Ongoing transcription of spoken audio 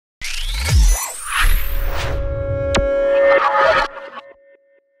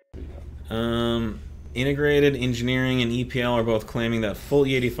Integrated Engineering and EPL are both claiming that full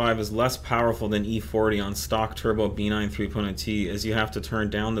E85 is less powerful than E40 on stock turbo B9 3.0T, as you have to turn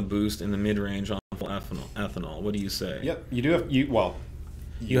down the boost in the mid-range on full ethanol. What do you say? Yep, you do have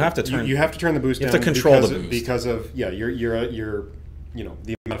you have to turn the boost down. You have to control the boost because of the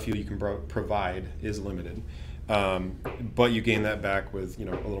amount of fuel you can provide is limited, but you gain that back with a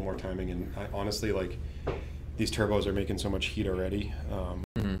little more timing. And honestly, like, these turbos are making so much heat already.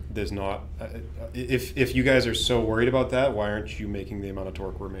 There's not if you guys are so worried about that, why aren't you making the amount of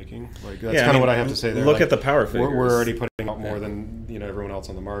torque we're making? Like, that's kind of what I have to say there. Look at the power figures. We're already putting out more than everyone else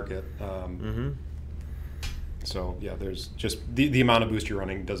on the market. So yeah, there's just the amount of boost you're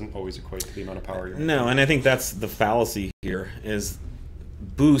running doesn't always equate to the amount of power you're running. No, and I think that's the fallacy here, is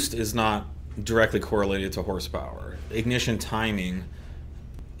boost is not directly correlated to horsepower. Ignition timing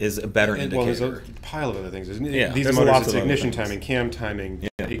is a better indicator. Well, there's a pile of other things. Yeah, these there's motors, lots it's of ignition other things. timing, cam timing,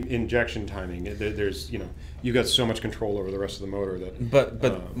 injection timing. There's you've got so much control over the rest of the motor that.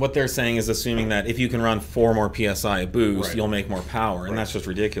 But what they're saying is assuming that if you can run 4 more psi boost, Right. you'll make more power, and Right. that's just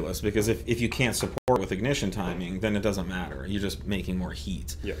ridiculous, because if you can't support with ignition timing, then it doesn't matter. You're just making more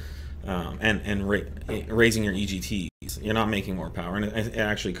heat. Yeah. And raising your EGTs, you're not making more power, and it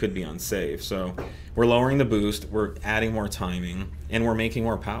actually could be unsafe. So we're lowering the boost, we're adding more timing, and we're making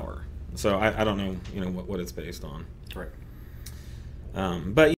more power. So I don't know, what it's based on. Right.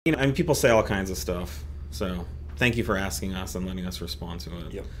 But I mean, people say all kinds of stuff. So thank you for asking us and letting us respond to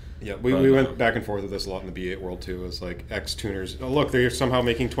it. Yep. Yeah, we went back and forth with this a lot in the B8 world too. It's like X-tuners. Oh, look, they're somehow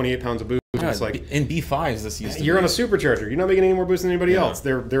making 28 pounds of boost. Yeah, it's like in B5s, this used to you're be. on a supercharger. You're not making any more boost than anybody Yeah. else.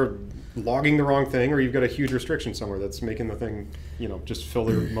 They're logging the wrong thing, or you've got a huge restriction somewhere that's making the thing, just fill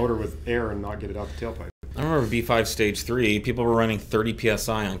the motor with air and not get it out the tailpipe. I remember B5 Stage 3, people were running 30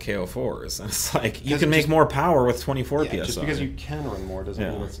 PSI on KO4s. And it's like, you can make more power with 24 PSI. Just because you can run more doesn't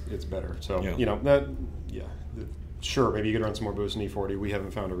mean it's better. So, Yeah. sure, maybe you could run some more boost in E40. We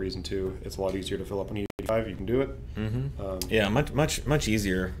haven't found a reason to. It's a lot easier to fill up an E85. You can do it. Yeah, much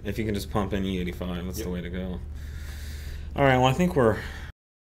easier if you can just pump in E85. That's the way to go. All right, well, I think we're